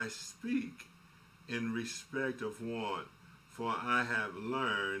I speak in respect of want, for I have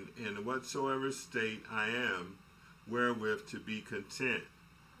learned in whatsoever state I am, wherewith to be content.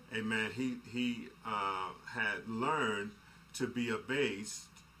 Amen. He had learned to be abased,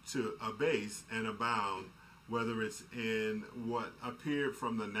 to abase and abound, whether it's in what appeared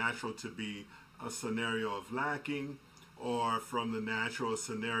from the natural to be a scenario of lacking, or from the natural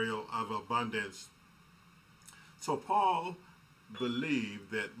scenario of abundance. So Paul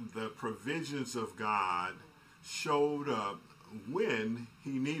believed that the provisions of God showed up when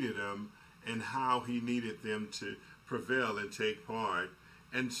he needed them and how he needed them to prevail and take part.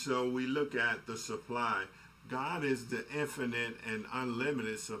 And so we look at the supply. God is the infinite and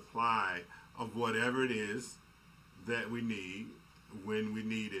unlimited supply of whatever it is that we need when we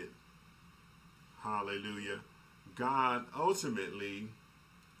need it. Hallelujah. God ultimately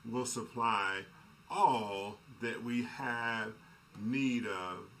will supply all that we have need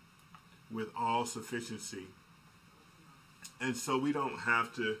of with all sufficiency. And so we don't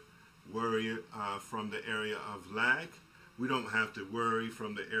have to worry from the area of lack. We don't have to worry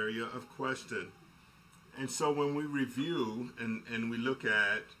from the area of question. And so when we review and we look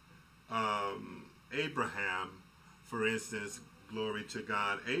at Abraham, for instance, glory to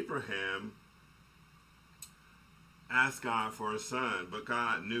God, Abraham asked God for a son, but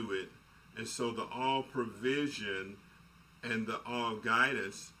God knew it. And so the all provision and the all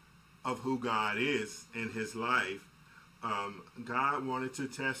guidance of who God is in his life, God wanted to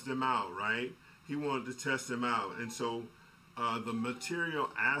test him out, right? He wanted to test him out. And so the material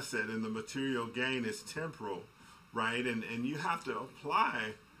asset and the material gain is temporal, right? And you have to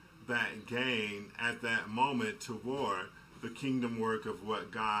apply that gain at that moment toward the kingdom work of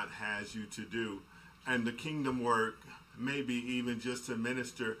what God has you to do. And the kingdom work maybe even just to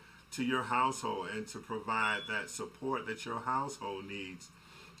minister to your household and to provide that support that your household needs.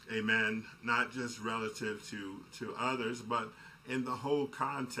 Amen. Not just relative to others, but in the whole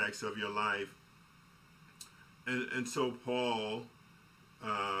context of your life. And so Paul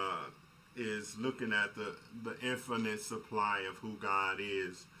is looking at the infinite supply of who God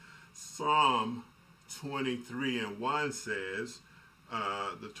is. Psalm 23:1 says,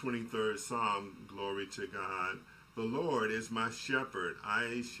 the 23rd Psalm, glory to God, the Lord is my shepherd,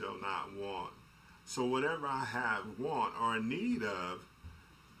 I shall not want. So whatever I have want or need of,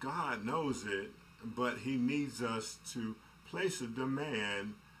 God knows it, but he needs us to place a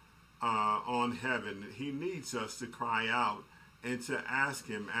demand on heaven. He needs us to cry out and to ask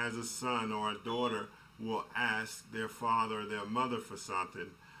him as a son or a daughter will ask their father or their mother for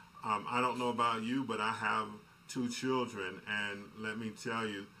something. I don't know about you, but I have 2 children, and let me tell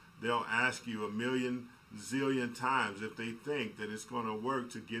you, they'll ask you a million zillion times if they think that it's going to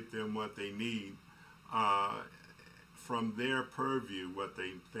work to get them what they need from their purview, what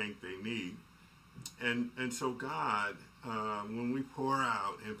they think they need. And so God, when we pour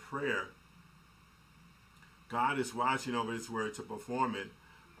out in prayer, God is watching over his word to perform it,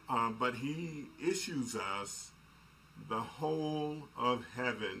 but he issues us the whole of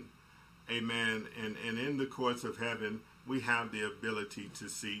heaven. Amen. And in the courts of heaven, we have the ability to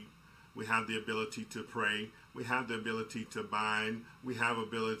see. We have the ability to pray. We have the ability to bind. We have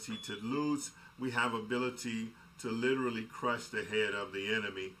ability to loose. We have ability to literally crush the head of the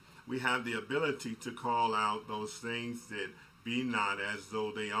enemy. We have the ability to call out those things that be not as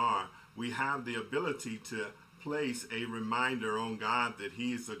though they are. We have the ability to place a reminder on God that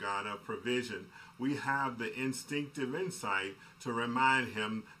he is the God of provision. We have the instinctive insight to remind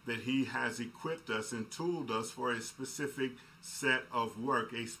him that he has equipped us and tooled us for a specific set of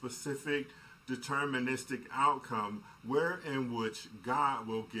work, a specific deterministic outcome wherein which God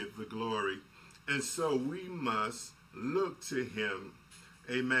will get the glory. And so we must look to him.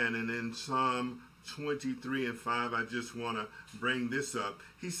 Amen. And in Psalm 23:5, I just want to bring this up.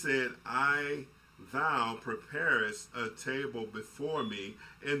 He said, Thou preparest a table before me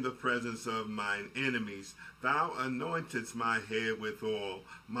in the presence of mine enemies. Thou anointest my head with oil.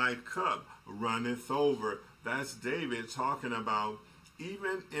 My cup runneth over. That's David talking about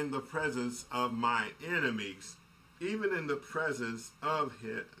even in the presence of my enemies, even in the presence of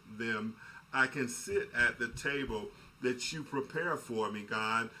them, I can sit at the table that you prepare for me,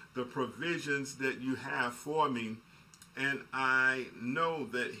 God, the provisions that you have for me. And I know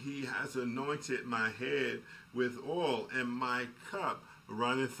that he has anointed my head with oil, and my cup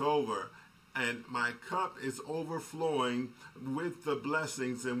runneth over. And my cup is overflowing with the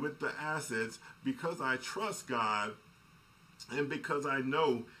blessings and with the assets because I trust God and because I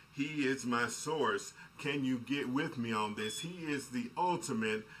know he is my source. Can you get with me on this? He is the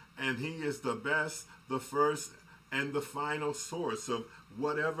ultimate, and he is the best, the first, and the final source of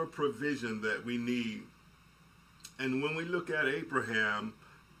whatever provision that we need. And when we look at Abraham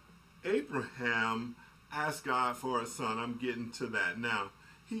asked God for a son. I'm getting to that now.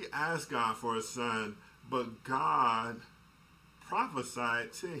 He asked God for a son, but God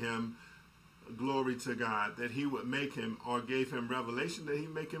prophesied to him, glory to God, that he would make him, or gave him revelation that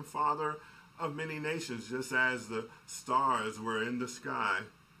he'd make him father of many nations, just as the stars were in the sky.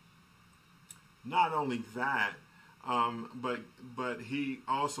 Not only that, but he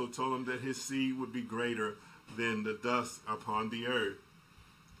also told him that his seed would be greater than the dust upon the earth.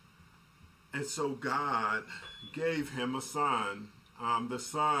 And so God gave him a son. The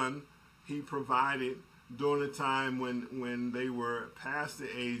son he provided during a time when they were past the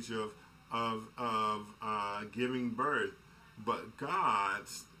age of giving birth. But God,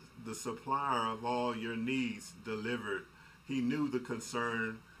 the supplier of all your needs, delivered. He knew the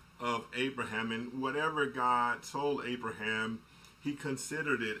concern of Abraham, and whatever God told Abraham, he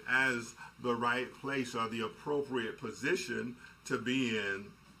considered it as the right place or the appropriate position to be in.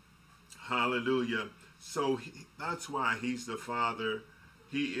 Hallelujah. So that's why he's the father.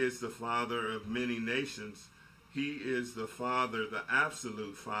 He is the father of many nations. He is the father, the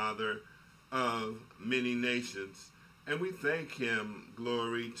absolute father of many nations. And we thank him,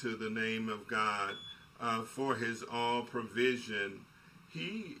 glory to the name of God, for his all provision.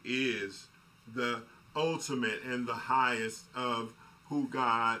 He is the ultimate and the highest of who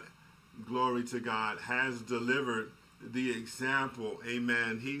God, glory to God, has delivered the example.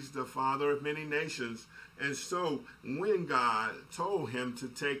 Amen. He's the father of many nations. And so when God told him to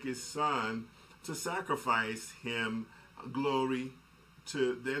take his son to sacrifice him, glory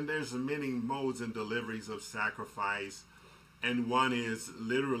to, then there's many modes and deliveries of sacrifice. And one is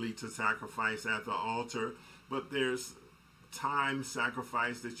literally to sacrifice at the altar, but there's time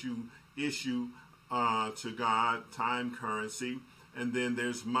sacrifice that you issue to God, time currency. And then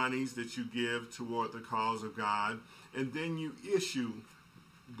there's monies that you give toward the cause of God. And then you issue,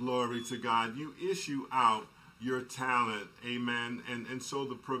 glory to God, you issue out your talent. Amen. And so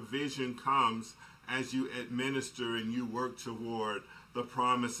the provision comes as you administer and you work toward the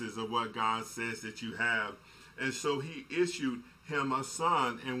promises of what God says that you have. And so he issued him a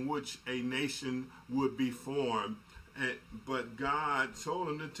son in which a nation would be formed. But God told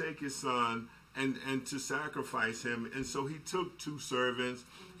him to take his son and to sacrifice him. And so he took two servants.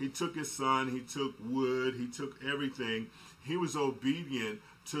 He took his son. He took wood. He took everything. He was obedient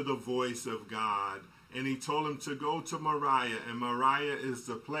to the voice of God. And he told him to go to Moriah. And Moriah is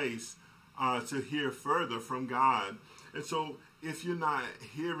the place to hear further from God. And so if you're not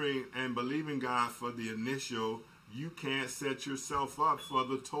hearing and believing God for the initial, you can't set yourself up for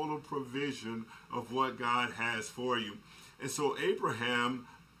the total provision of what God has for you. And so Abraham,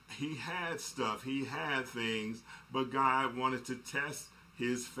 he had stuff, he had things, but God wanted to test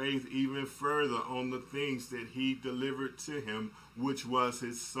his faith even further on the things that he delivered to him, which was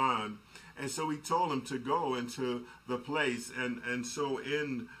his son. And so he told him to go into the place. And so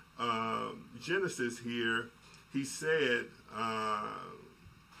in Genesis here, he said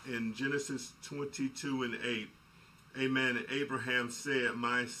in Genesis 22:8, amen, and Abraham said,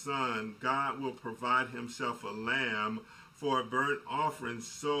 my son, God will provide himself a lamb for a burnt offering.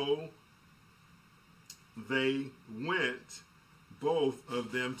 So they went, both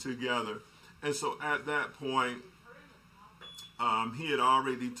of them together. And so at that point, he had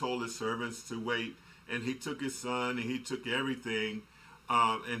already told his servants to wait, and he took his son and he took everything,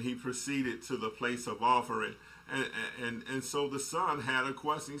 and he proceeded to the place of offering. And so the son had a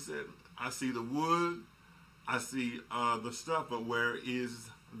question. He said, I see the wood, I see the stuff, but where is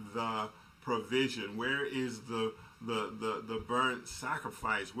the provision? Where is the burnt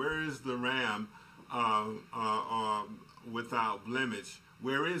sacrifice? Where is the ram without blemish?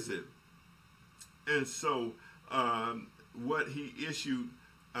 Where is it? And so what he issued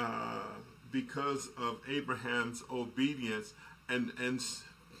because of Abraham's obedience, and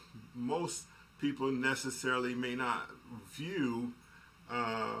most people necessarily may not view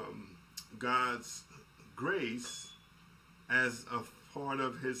God's grace as a part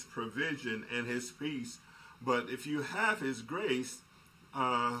of his provision and his peace. But if you have his grace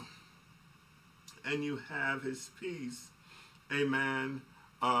and you have his peace, amen,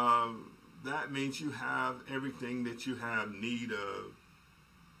 that means you have everything that you have need of.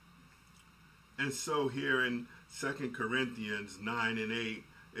 And so here in 2 Corinthians 9:8,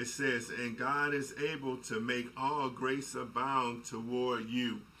 it says, and God is able to make all grace abound toward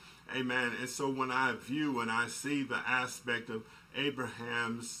you. Amen. And so when I view and I see the aspect of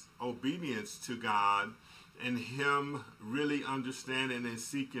Abraham's obedience to God and him really understanding and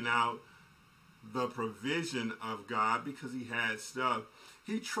seeking out the provision of God because he had stuff.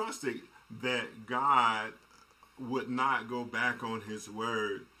 He trusted that God would not go back on his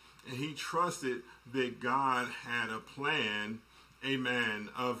word. And he trusted that God had a plan, amen,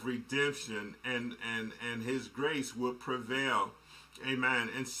 of redemption, and his grace would prevail. Amen.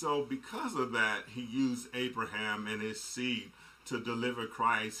 And so because of that, he used Abraham and his seed to deliver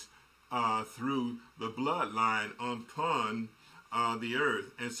Christ through the bloodline upon the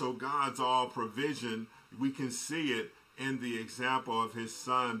earth. And so God's all provision, we can see it in the example of his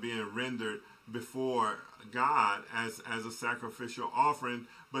son being rendered before God as a sacrificial offering.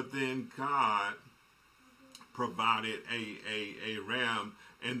 But then God provided a ram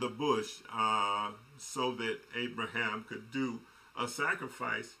in the bush so that Abraham could do a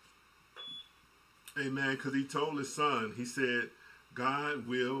sacrifice. Amen. Because he told his son, he said, God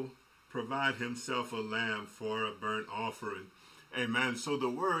will provide himself a lamb for a burnt offering. Amen. So the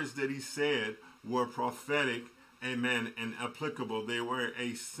words that he said were prophetic, amen, and applicable. They were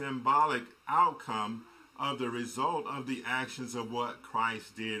a symbolic outcome of the result of the actions of what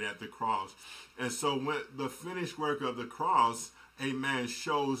Christ did at the cross. And so when the finished work of the cross, amen,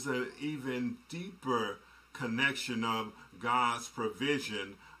 shows an even deeper connection of God's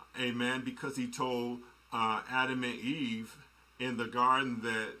provision, amen, because he told Adam and Eve in the garden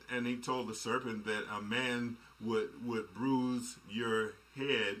and he told the serpent that a man would bruise your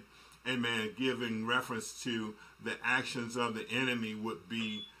head, amen, giving reference to the actions of the enemy would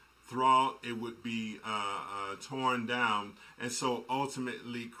be it would be torn down. And so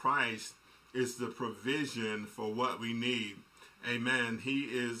ultimately Christ is the provision for what we need. Amen. He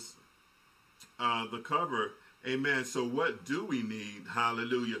is the cover. Amen. So what do we need?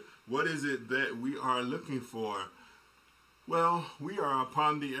 Hallelujah. What is it that we are looking for? Well, we are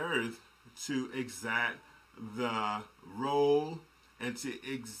upon the earth to exact the role and to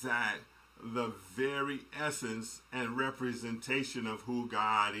exact the very essence and representation of who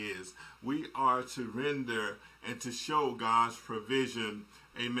God is. We are to render and to show God's provision,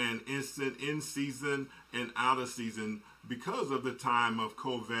 amen, instant, in season and out of season, because of the time of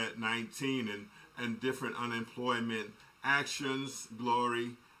COVID-19 and different unemployment actions.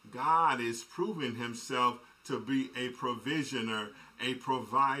 Glory. God is proving himself to be a provisioner, a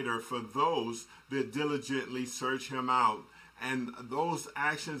provider for those that diligently search him out. And those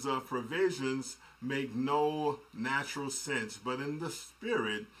actions of provisions make no natural sense. But in the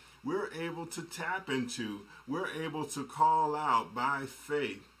spirit, we're able to tap into, we're able to call out by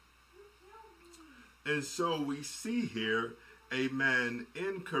faith. And so we see here, amen,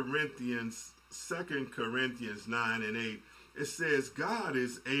 in Corinthians, 2 Corinthians 9 and 8, it says, God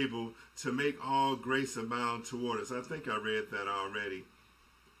is able to make all grace abound toward us. I think I read that already.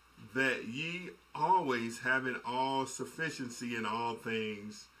 That ye always having all sufficiency in all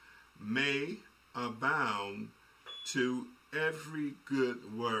things may abound to every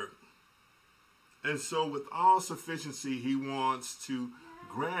good work. And so with all sufficiency, he wants to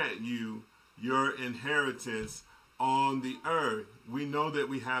grant you your inheritance on the earth. We know that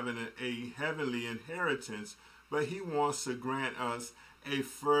we have a heavenly inheritance, but he wants to grant us a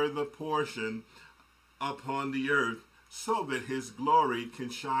further portion upon the earth, so that his glory can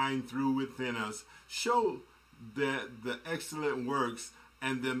shine through within us. Show that the excellent works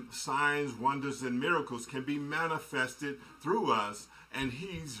and the signs, wonders, and miracles can be manifested through us. And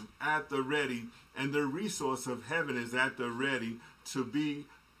he's at the ready, and the resource of heaven is at the ready to be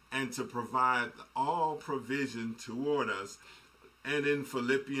and to provide all provision toward us. And in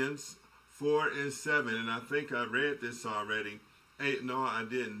Philippians 4 and 7, and I think I read this already. No, I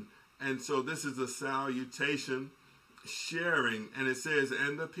didn't. And so this is a salutation, sharing, and it says,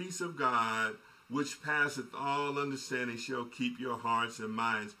 and the peace of God, which passeth all understanding, shall keep your hearts and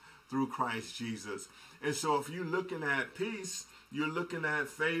minds through Christ Jesus. And so if you're looking at peace, you're looking at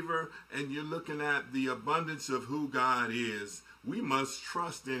favor, and you're looking at the abundance of who God is. We must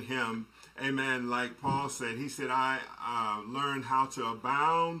trust in him. Amen. Like Paul said, he said, I learned how to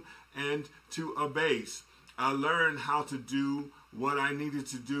abound and to abase. I learned how to do what I needed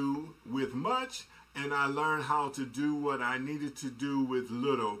to do with much, and I learned how to do what I needed to do with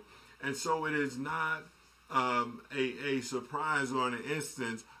little. And so it is not a surprise or an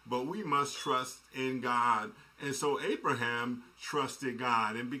instance, but we must trust in God. And so Abraham trusted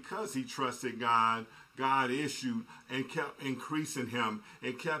God. And because he trusted God, God issued and kept increasing him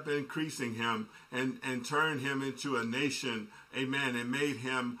and kept increasing him and turned him into a nation. Amen. And made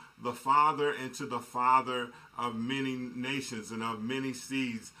him the father into the father of many nations and of many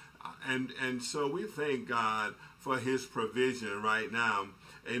seeds. And so we thank God for his provision right now.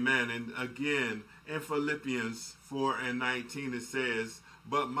 Amen. And again, in Philippians 4 and 19, it says,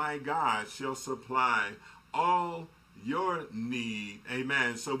 but my God shall supply all your need.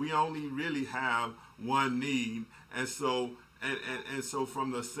 Amen. So we only really have one need. And so so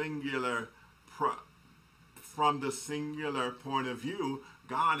from the singular point of view,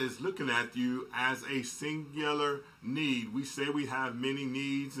 God is looking at you as a singular need. We say we have many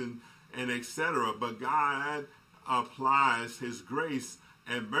needs and etc., but God applies his grace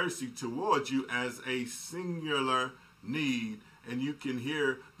and mercy towards you as a singular need. And you can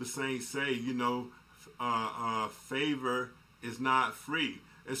hear the saints say, favor is not free.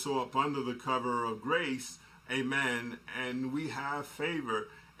 And so up under the cover of grace, amen, and we have favor,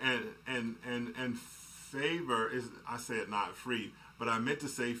 and favor is, I said not free, but I meant to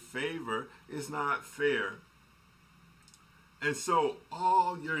say favor is not fair. And so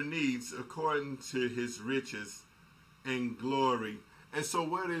all your needs according to his riches and glory. And so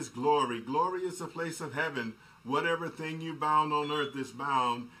what is glory? Glory is a place of heaven. Whatever thing you bound on earth is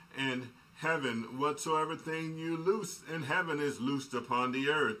bound in heaven. Whatsoever thing you loose in heaven is loosed upon the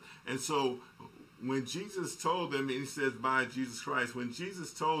earth. And so when Jesus told them, and he says by Jesus Christ, when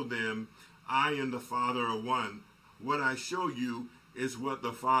Jesus told them, I and the Father are one, what I show you is what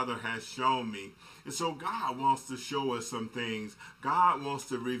the Father has shown me. And so God wants to show us some things. God wants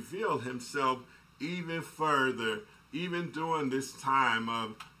to reveal himself even further, even during this time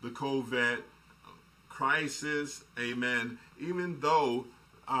of the COVID crisis, amen. Even though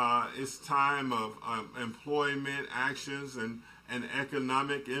it's time of employment actions and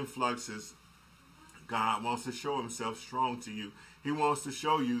economic influxes, God wants to show himself strong to you. He wants to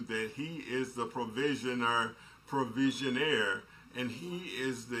show you that he is the provisionaire, and he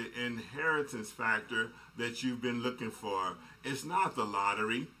is the inheritance factor that you've been looking for. It's not the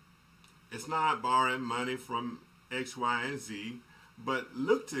lottery. It's not borrowing money from X, Y, and Z, but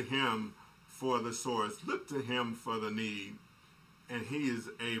look to him for the source. Look to him for the need, and he is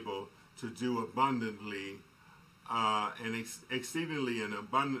able to do abundantly and exceedingly and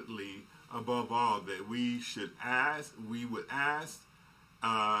abundantly above all that we should ask, we would ask,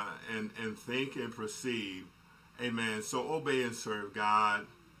 and think and perceive. Amen. So obey and serve God.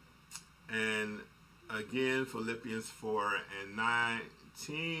 And again, Philippians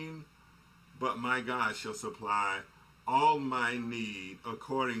 4:19, but my God shall supply all my need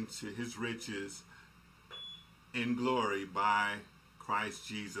according to his riches in glory by Christ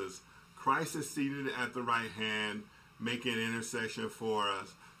Jesus. Christ is seated at the right hand, making intercession for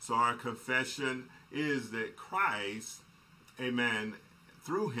us. So our confession is that Christ, amen,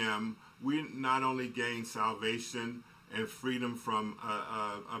 through him, we not only gain salvation and freedom from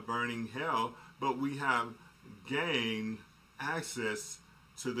a burning hell, but we have gained access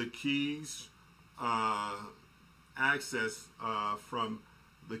to the keys, from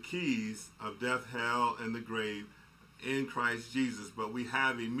the keys of death, hell, and the grave in Christ Jesus. But we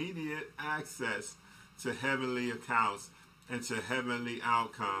have immediate access to heavenly accounts and to heavenly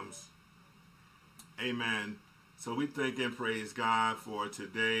outcomes. Amen. So we thank and praise God for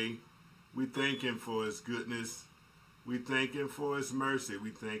today. We thank him for his goodness. We thank him for his mercy. We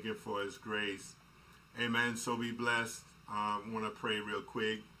thank him for his grace. Amen. So be blessed. I want to pray real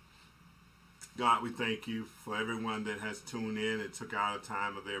quick. God, we thank you for everyone that has tuned in and took out a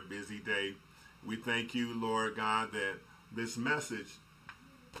time of their busy day. We thank you, Lord God, that this message,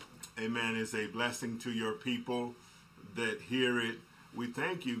 amen, is a blessing to your people that hear it. We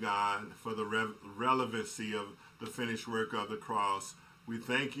thank you, God, for the relevancy of the finished work of the cross. We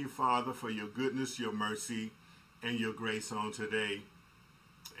thank you, Father, for your goodness, your mercy, and your grace on today.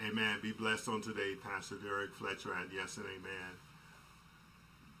 Amen. Be blessed on today, Pastor Derrick, Fletcher, and yes and amen.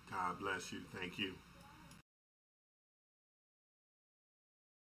 God bless you. Thank you.